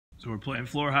So we're playing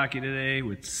floor hockey today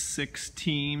with 6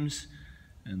 teams,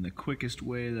 and the quickest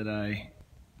way that I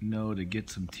know to get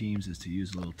some teams is to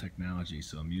use a little technology.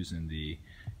 So I'm using the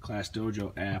Class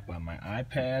Dojo app on my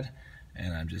iPad,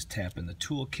 and I'm just tapping the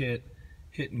Toolkit,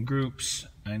 hitting groups.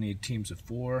 I need teams of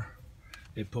 4.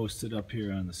 It posted up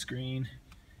here on the screen,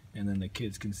 and then the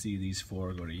kids can see these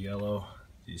 4 go to yellow,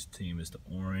 this team is to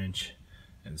orange,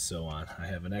 and so on. I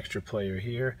have an extra player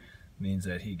here, means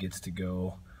that he gets to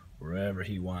go wherever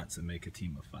he wants and make a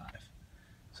team of 5.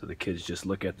 So the kids just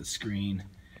look at the screen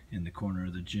in the corner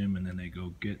of the gym, and then they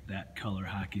go get that color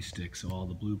hockey stick. So all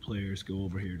the blue players go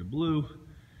over here to blue,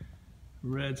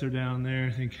 reds are down there,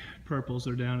 I think purples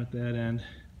are down at that end.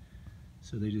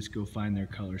 So they just go find their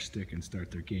color stick and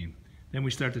start their game. Then we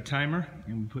start the timer,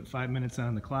 and we put 5 minutes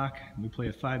on the clock. We play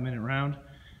a 5-minute round.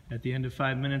 At the end of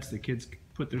 5 minutes, the kids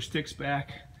put their sticks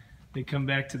back, they come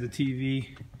back to the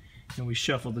TV, and we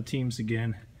shuffle the teams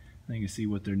again. Then you can see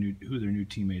what who their new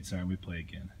teammates are, and we play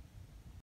again.